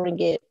and bring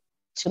it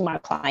to my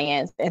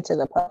clients and to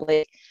the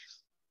public.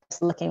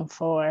 Just looking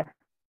for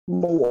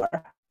more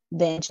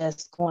than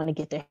just going to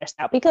get their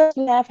hairstyle, because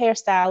you have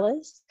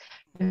hairstylists,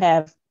 you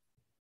have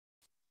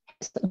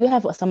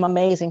some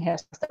amazing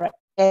hairstylists that are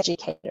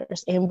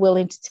educators and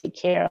willing to take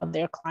care of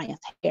their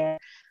clients' hair.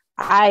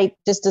 I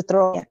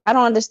don't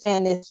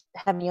understand this,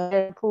 having your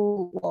hair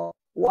pulled or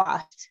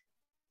washed,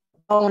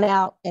 blown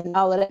out and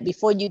all of that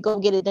before you go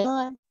get it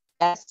done.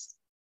 That's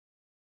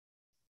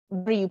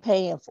what are you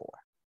paying for?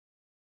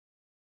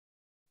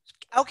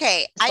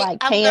 Okay, I'm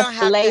paying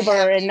for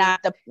labor and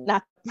not.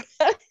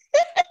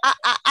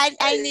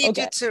 I need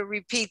you to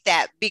repeat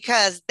that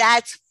because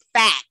that's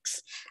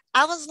facts.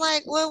 I was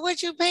like, well,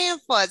 what you paying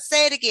for?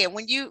 Say it again.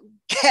 When you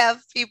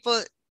have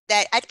people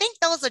that, I think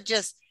those are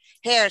just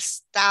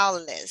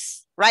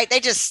hairstylists, right? They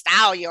just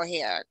style your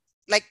hair.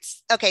 Like,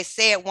 okay,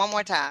 say it one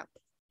more time.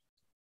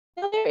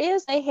 There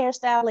is a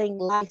hairstyling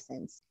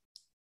license.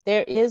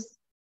 There's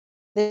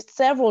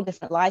several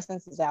different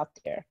licenses out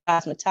there.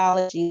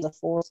 Cosmetology is a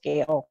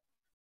full-scale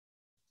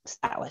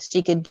stylist.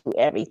 She can do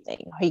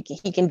everything. He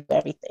can do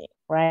everything,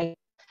 right?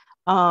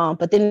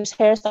 But then there's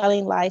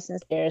hairstyling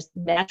license. There's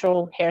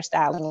natural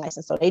hairstyling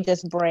license. So they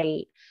just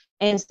braid,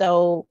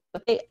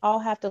 but they all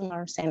have to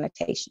learn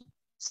sanitation.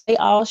 So they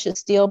all should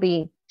still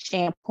be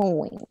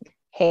shampooing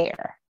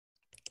hair,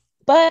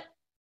 but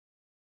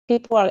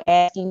people are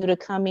asking you to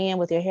come in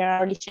with your hair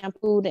already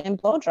shampooed and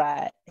blow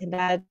dried,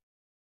 and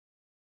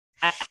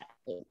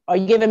are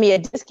you giving me a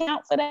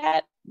discount for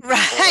that?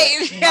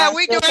 Right. Yeah,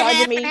 we're doing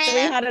charging me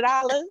 $300.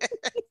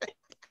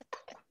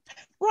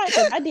 Right,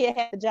 because I did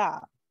half the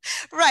job.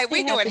 Right,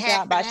 we're doing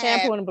half by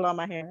shampooing and blowing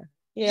my hair.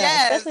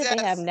 Yeah, especially if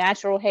they have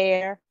natural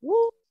hair.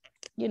 Woo,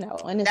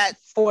 and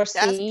it's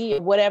 4C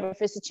or whatever.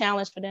 If it's a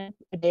challenge for them,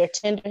 if they're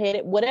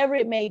tender-headed, whatever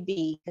it may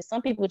be, because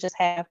some people just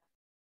have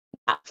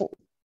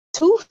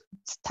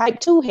type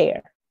 2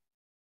 hair,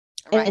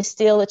 and it's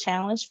still a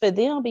challenge for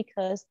them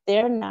because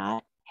they're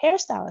not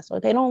hairstylists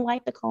or they don't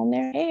like to comb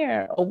their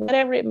hair or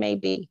whatever it may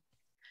be.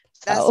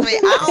 That's So me.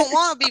 I don't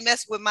want to be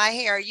messing with my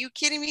hair. Are you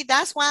kidding me?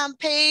 That's why I'm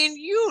paying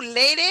you,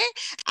 lady.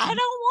 I don't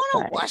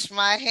want to right. wash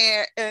my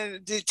hair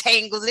and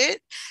detangle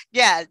it.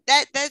 Yeah,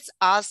 that's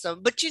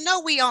awesome. But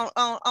we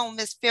on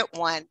Misfit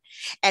One,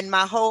 and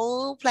my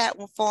whole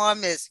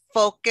platform is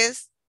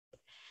focused,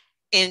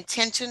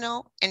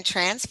 intentional, and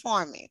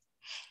transforming.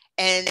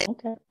 And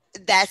Okay.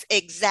 that's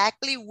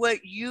exactly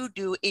what you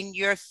do in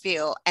your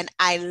field. And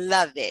I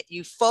love it.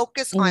 You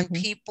focus on Mm-hmm.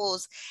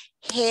 people's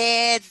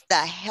heads, the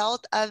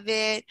health of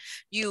it.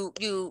 You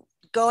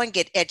go and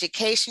get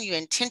education. You're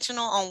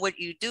intentional on what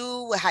you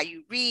do, how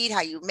you read,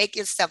 how you make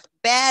yourself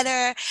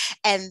better.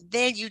 And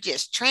then you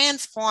just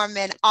transform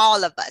in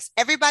all of us.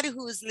 Everybody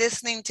who's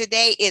listening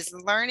today is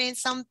learning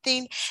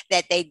something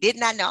that they did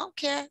not know. I don't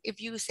care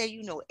if you say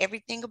you know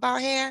everything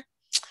about hair.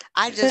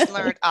 I just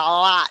learned a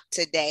lot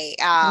today.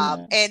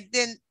 Yeah. And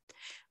then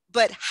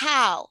but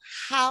how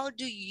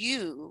do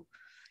you,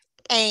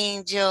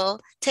 Angel,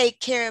 take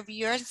care of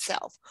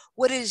yourself?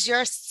 What does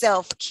your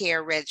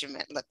self-care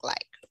regimen look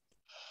like?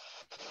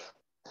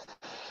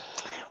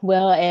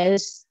 Well,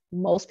 as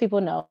most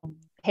people know,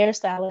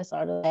 hairstylists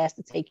are the last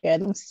to take care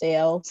of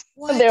themselves,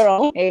 What? their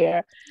own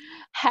hair.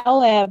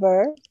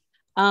 However,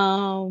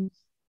 um,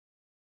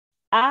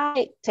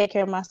 I take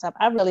care of myself.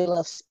 I really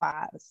love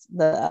spas,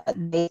 the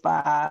day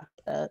spa.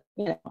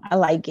 I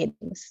like getting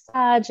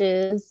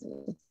massages,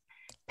 and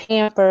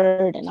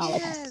pampered, and all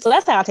that kind of stuff. So Yes.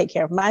 that's how I take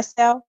care of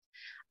myself.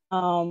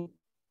 Um,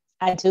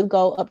 I do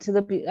go up to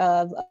the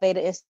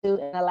Beta Institute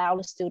and allow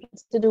the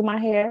students to do my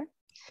hair.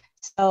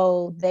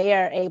 So they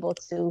are able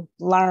to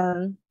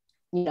learn.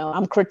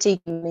 I'm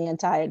critiquing the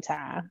entire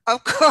time.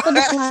 Of But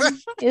it's course.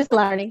 learning. It's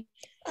learning.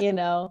 You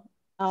know,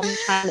 I'm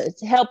trying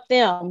to help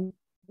them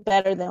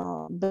better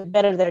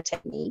their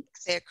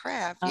techniques. Their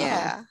craft,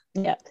 yeah.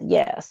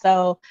 Yeah.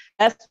 So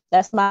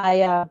that's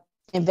my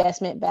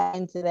investment back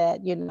into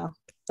that.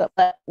 So,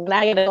 but when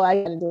I get it,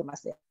 I got to do it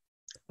myself.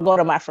 Go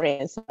to my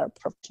friends who are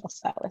professional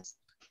stylists.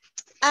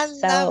 I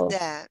love So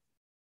that.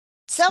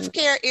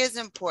 Self-care is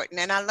important,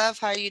 and I love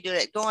how you do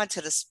it, going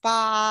to the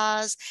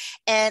spas.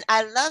 And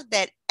I love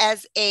that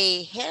as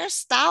a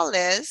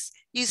hairstylist,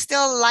 you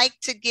still like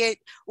to get,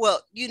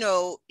 well,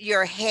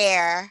 your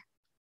hair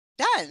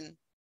done.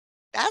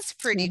 That's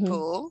pretty mhm,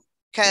 cool.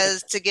 yeah,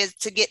 Because to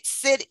get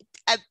sit,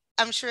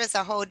 I'm sure it's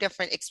a whole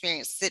different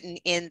experience sitting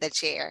in the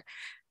chair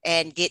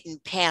and getting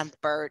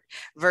pampered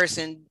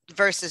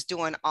versus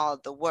doing all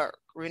the work.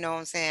 You know what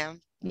I'm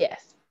saying?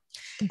 yes,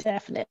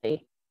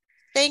 definitely,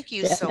 Thank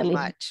you so definitely.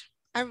 much.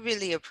 I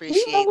really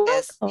You are appreciate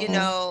this.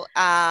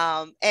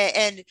 welcome.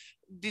 And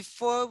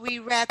before we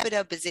wrap it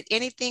up, is it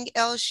anything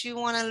else you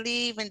want to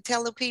leave and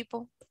tell the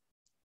people?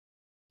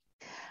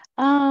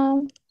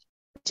 Um,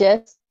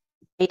 just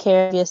take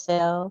care of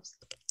yourselves.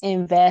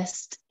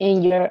 Invest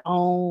in your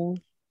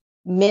own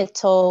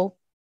mental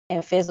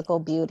and physical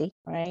beauty,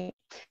 right?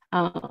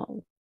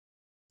 Um,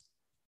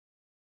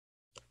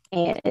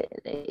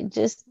 and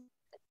just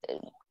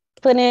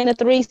put in the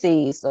three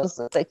C's. So it's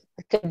like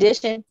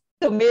condition,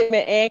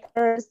 commitment, and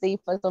courtesy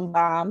for some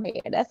bomb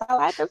hair. That's all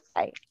I can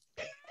say.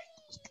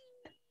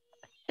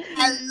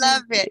 I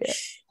love it. Yeah.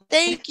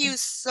 Thank you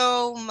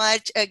so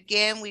much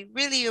again. We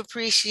really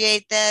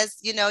appreciate this.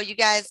 You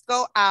guys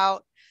go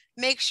out,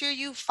 make sure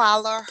you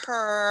follow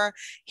her,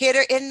 hit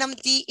her in them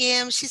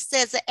DMs. She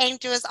says the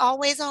angel is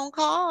always on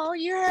call.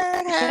 You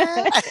heard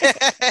her.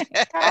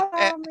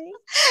 Call me.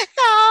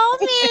 Call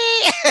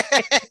me.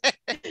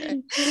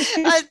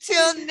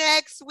 Until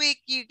next week,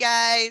 you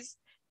guys,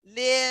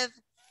 live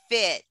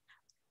fit.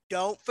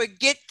 Don't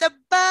forget the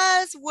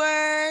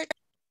buzzword.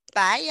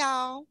 Bye,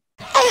 y'all.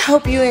 I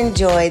hope you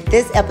enjoyed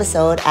this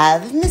episode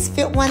of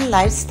Misfit One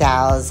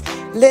Lifestyles.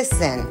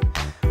 Listen,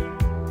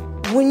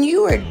 when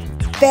you are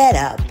fed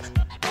up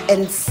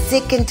and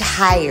sick and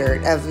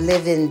tired of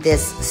living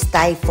this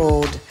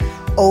stifled,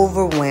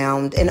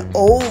 overwhelmed, and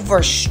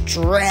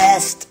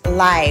overstressed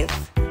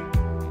life,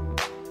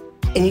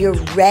 and you're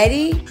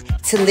ready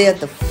to live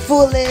the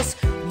fullest,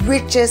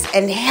 richest,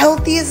 and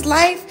healthiest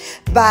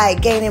life by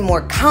gaining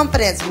more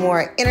confidence,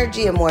 more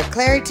energy, and more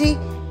clarity,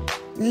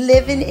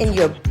 living in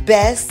your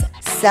best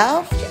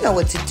self, you know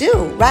what to do,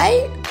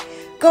 right?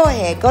 Go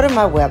ahead, go to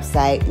my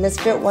website,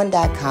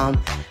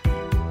 misfit1.com.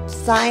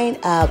 Sign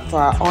up for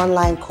our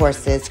online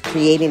courses,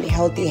 Creating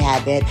Healthy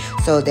Habit,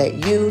 so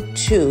that you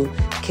too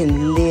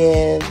can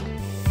live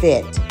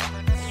fit,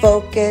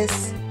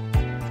 focus,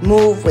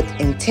 move with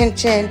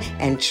intention,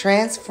 and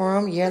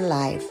transform your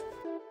life.